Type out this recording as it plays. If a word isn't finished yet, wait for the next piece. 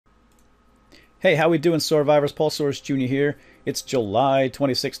Hey, how we doing, Survivors? paulsoaresjr here. It's July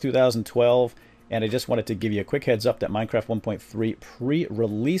 26, 2012, and I just wanted to give you a quick heads up that Minecraft 1.3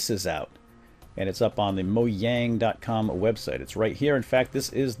 pre-release is out. And it's up on the mojang.com website. It's right here. In fact, this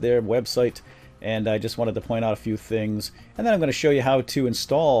is their website, and I just wanted to point out a few things. And then I'm going to show you how to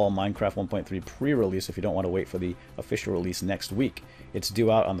install Minecraft 1.3 pre-release if you don't want to wait for the official release next week. It's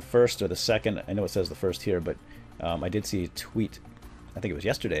due out on the 1st or the 2nd. I know it says the 1st here, but I did see a tweet, I think it was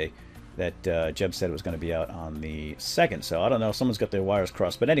yesterday, that Jeb said it was going to be out on the 2nd. So I don't know, someone's got their wires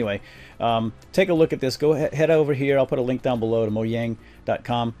crossed. But anyway, take a look at this. Go head over here. I'll put a link down below to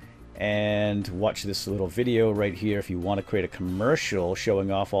mojang.com and watch this little video right here. If you want to create a commercial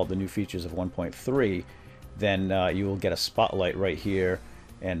showing off all the new features of 1.3, then you will get a spotlight right here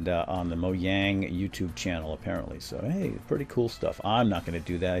and on the Mojang YouTube channel, apparently. So hey, pretty cool stuff. I'm not going to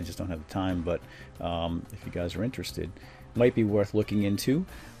do that. I just don't have the time. But if you guys are interested, might be worth looking into.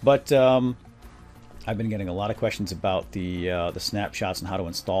 But I've been getting a lot of questions about the snapshots and how to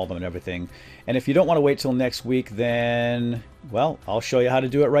install them and everything. And if you don't want to wait till next week, then, well, I'll show you how to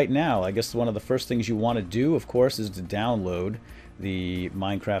do it right now. I guess one of the first things you want to do, of course, is to download the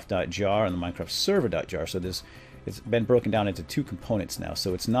minecraft.jar and the minecraft server.jar. So it's been broken down into two components now.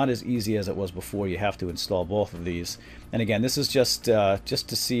 So it's not as easy as it was before. You have to install both of these. And again, this is just to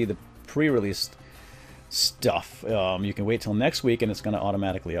see the pre-released stuff. You can wait till next week and it's going to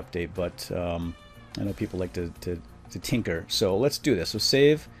automatically update, but I know people like to tinker, so let's do this. So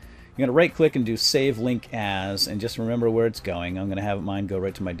save, you're going to right click and do save link as, and just remember where it's going. I'm going to have mine go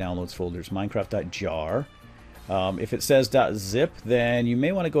right to my downloads folders, minecraft.jar. If it says .zip, then you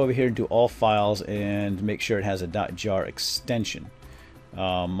may want to go over here and do all files and make sure it has a .jar extension.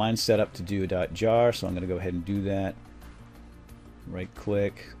 Mine's set up to do .jar, so I'm going to go ahead and do that. Right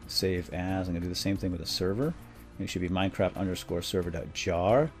click, save as. I'm going to do the same thing with a server. It should be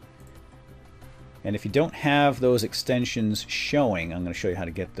minecraft_server.jar. And if you don't have those extensions showing, I'm going to show you how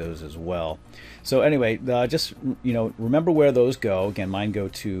to get those as well. So anyway, just remember where those go. Again, mine go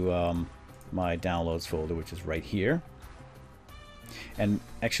to my downloads folder, which is right here. And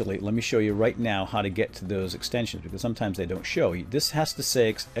actually, let me show you right now how to get to those extensions, because sometimes they don't show. This has to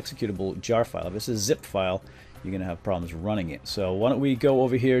say executable jar file. If this is a zip file, you're going to have problems running it. So why don't we go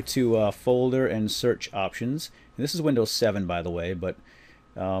over here to folder and search options. And this is Windows 7, by the way, but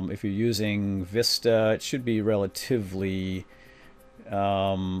if you're using Vista, it should be relatively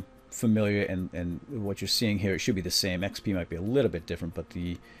familiar, and what you're seeing here, it should be the same. XP might be a little bit different, but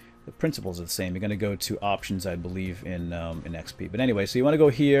the principles are the same. You're going to go to options, I believe, in XP. But anyway, so you want to go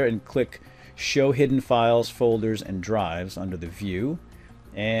here and click Show Hidden Files, Folders, and Drives under the View,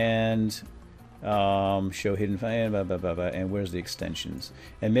 and Show Hidden Files, and where's the extensions?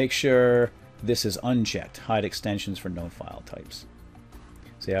 And make sure this is unchecked. Hide extensions for no file types.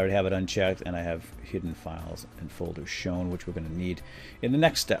 See, I already have it unchecked, and I have hidden files and folders shown, which we're going to need in the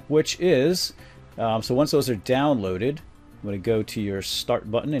next step, which is, so once those are downloaded, I'm going to go to your Start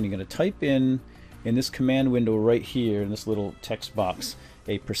button, and you're going to type in this command window right here, in this little text box,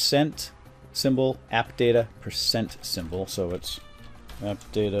 a % symbol, app data % symbol, so it's app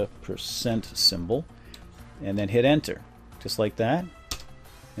data % symbol, and then hit Enter, just like that.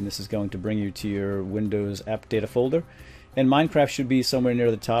 And this is going to bring you to your Windows app data folder. And Minecraft should be somewhere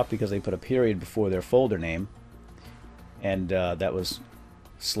near the top because they put a period before their folder name. And that was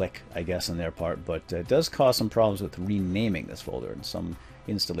slick, I guess, on their part. But it does cause some problems with renaming this folder in some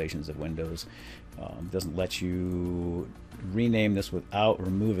installations of Windows. It doesn't let you rename this without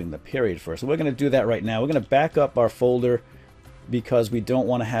removing the period first. So we're going to do that right now. We're going to back up our folder because we don't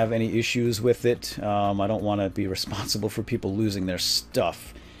want to have any issues with it. I don't want to be responsible for people losing their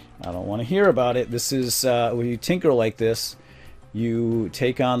stuff. I don't want to hear about it. This is, when you tinker like this, you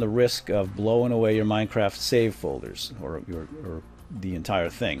take on the risk of blowing away your Minecraft save folders, or the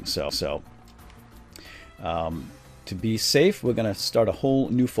entire thing. So to be safe, we're going to start a whole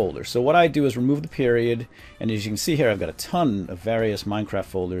new folder. So what I do is remove the period, and as you can see here, I've got a ton of various Minecraft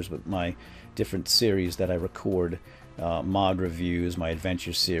folders with my different series that I record. Mod reviews, my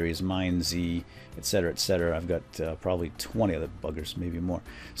adventure series, MineZ, etc., etc. I've got probably 20 of the buggers, maybe more.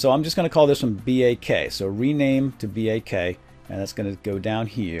 So I'm just going to call this one BAK. So rename to BAK, and that's going to go down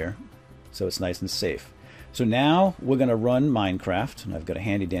here, so it's nice and safe. So now we're going to run Minecraft, and I've got a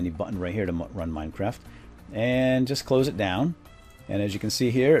handy dandy button right here to run Minecraft, and just close it down. And as you can see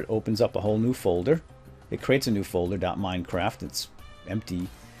here, it opens up a whole new folder. It creates a new folder, .minecraft. It's empty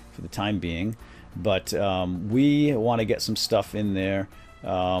for the time being. But we want to get some stuff in there.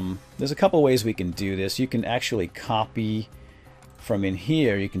 There's a couple ways we can do this. You can actually copy from in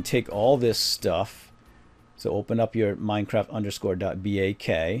here. You can take all this stuff. So open up your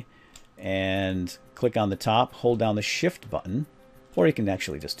Minecraft_.bak and click on the top, hold down the Shift button, or you can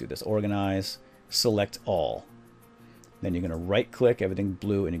actually just do this, organize, select all. Then you're going to right click, everything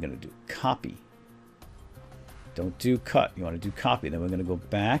blue, and you're going to do copy. Don't do cut, you want to do copy. Then we're going to go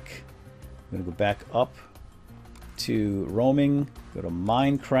back. We're going to go back up to roaming, go to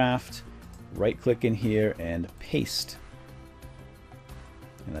Minecraft, right click in here and paste.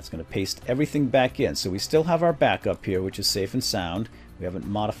 And that's going to paste everything back in. So we still have our backup here, which is safe and sound. We haven't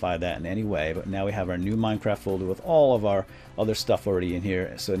modified that in any way, but now we have our new Minecraft folder with all of our other stuff already in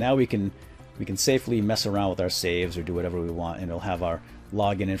here. So now we can safely mess around with our saves or do whatever we want, and it'll have our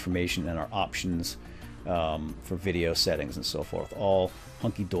login information and our options for video settings and so forth, all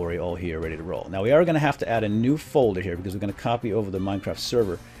hunky-dory, all here, ready to roll. Now we are going to have to add a new folder here because we're going to copy over the Minecraft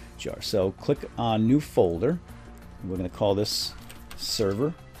server jar. So click on new folder. We're going to call this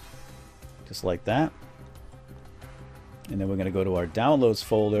server, just like that. And then we're going to go to our downloads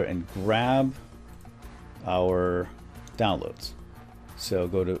folder and grab our downloads. So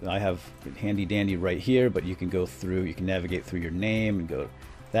go to, I have it handy dandy right here, but you can go through, you can navigate through your name and go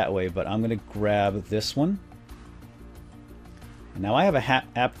that way, but I'm going to grab this one. And now I have a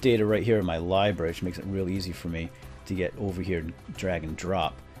app data right here in my library, which makes it real easy for me to get over here and drag and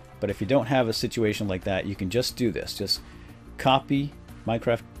drop. But if you don't have a situation like that, you can just do this. Just copy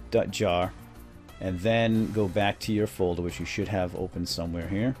minecraft.jar and then go back to your folder, which you should have open somewhere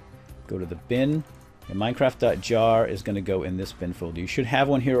here. Go to the bin, and minecraft.jar is going to go in this bin folder. You should have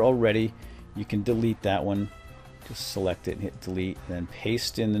one here already. You can delete that one. Just select it and hit delete, and then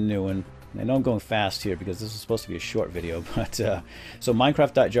paste in the new one. And I know I'm going fast here because this is supposed to be a short video, but so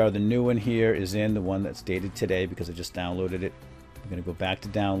minecraft.jar, the new one here is in, the one that's dated today because I just downloaded it. I'm going to go back to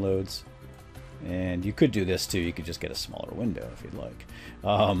downloads, and you could do this too. You could just get a smaller window if you'd like.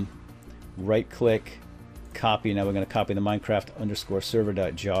 Right click, copy. Now we're going to copy the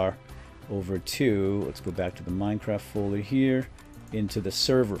Minecraft_server.jar over to, let's go back to the Minecraft folder here, into the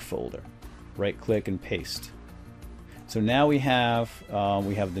server folder. Right click and paste. So now we have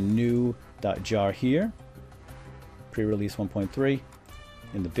the new .jar here, pre-release 1.3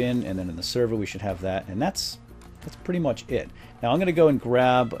 in the bin, and then in the server we should have that, and that's pretty much it. Now I'm going to go and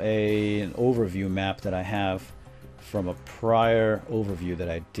grab an overview map that I have from a prior overview that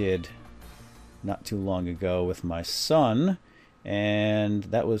I did not too long ago with my son, and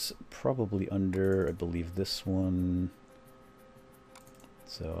that was probably under, I believe, this one.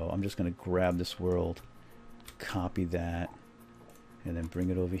 So I'm just going to grab this world, copy that, and then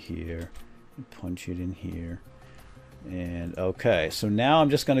bring it over here and punch it in here. And okay, so now I'm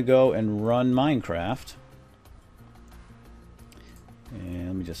just going to go and run Minecraft. And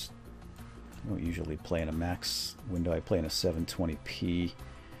let me just, I don't usually play in a max window, I play in a 720p.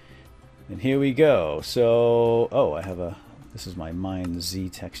 And here we go. So, oh, I have a, this is my Mine Z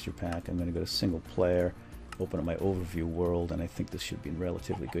texture pack. I'm going to go to single player, open up my overview world, and I think this should be in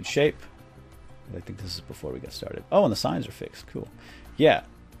relatively good shape. But I think this is before we get started. Oh, and the signs are fixed. Cool. Yeah.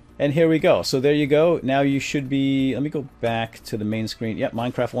 And here we go. So there you go. Now you should be, let me go back to the main screen. Yep,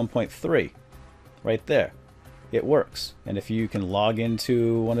 Minecraft 1.3. Right there. It works. And if you can log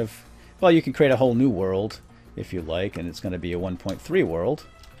into one of, well, you can create a whole new world if you like, and it's going to be a 1.3 world.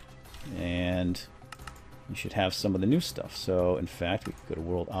 And you should have some of the new stuff. So in fact, we can go to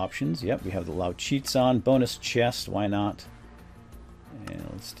world options. Yep, we have the allow cheats on, bonus chest, why not? And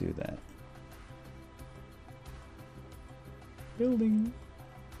let's do that. Building.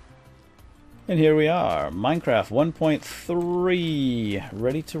 And here we are, Minecraft 1.3,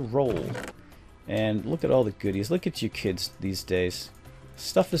 ready to roll. And look at all the goodies. Look at you kids these days.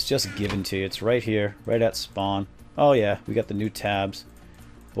 Stuff is just given to you. It's right here, right at spawn. Oh yeah, we got the new tabs.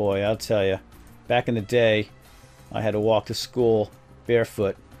 Boy, I'll tell you, back in the day, I had to walk to school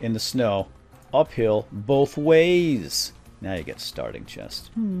barefoot in the snow, uphill, both ways. Now you get starting chest.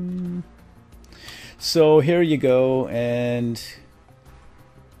 So here you go, and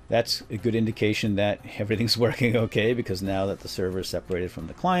that's a good indication that everything's working okay, because now that the server is separated from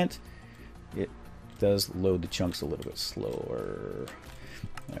the client, it does load the chunks a little bit slower.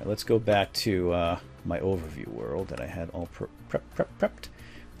 All right, let's go back to my overview world that I had all prepped.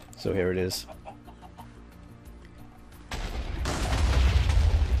 So here it is.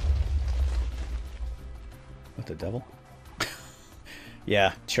 What the devil?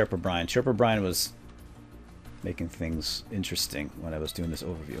 Yeah, Chirper Brian. Chirper Brian was making things interesting when I was doing this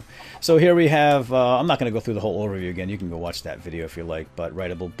overview. So here we have, I'm not going to go through the whole overview again. You can go watch that video if you like. But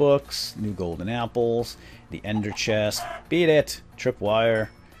writable books, new golden apples, the ender chest, beat it, tripwire,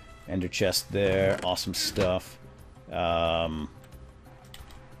 ender chest there, awesome stuff.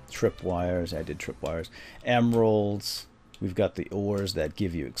 Tripwires, I did tripwires, emeralds, We've got the ores that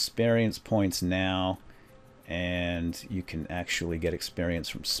give you experience points now, and you can actually get experience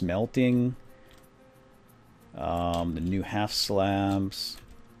from smelting. The new half slabs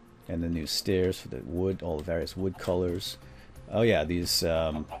and the new stairs for the wood, all the various wood colors. Oh yeah, these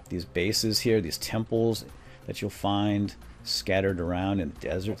bases here, these temples that you'll find scattered around in the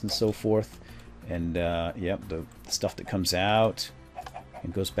deserts and so forth. And yep, the stuff that comes out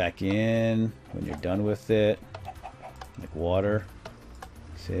and goes back in when you're done with it, like water,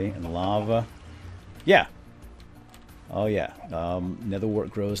 see, and lava. Yeah. Oh yeah, netherwort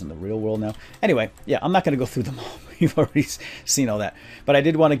grows in the real world now. Anyway, yeah, I'm not going to go through them all. You've already seen all that. But I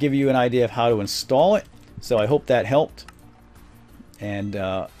did want to give you an idea of how to install it. So I hope that helped. And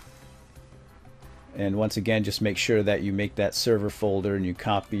once again, just make sure that you make that server folder and you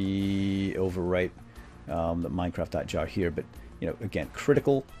copy, overwrite the Minecraft.jar here. But you know, again,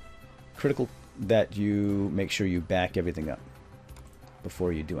 critical that you make sure you back everything up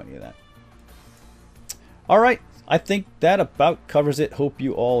before you do any of that. All right. I think that about covers it. Hope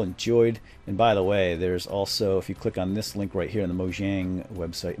you all enjoyed. And by the way, there's also, if you click on this link right here on the Mojang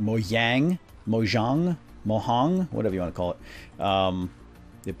website, Mojang, whatever you want to call it,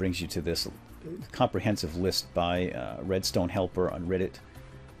 it brings you to this comprehensive list by Redstone Helper on Reddit,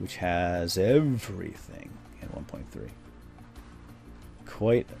 which has everything in 1.3.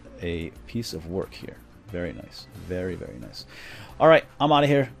 Quite a piece of work here. Very nice. Very, very nice. All right, I'm out of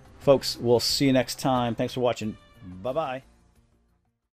here, folks. We'll see you next time. Thanks for watching. Bye-bye.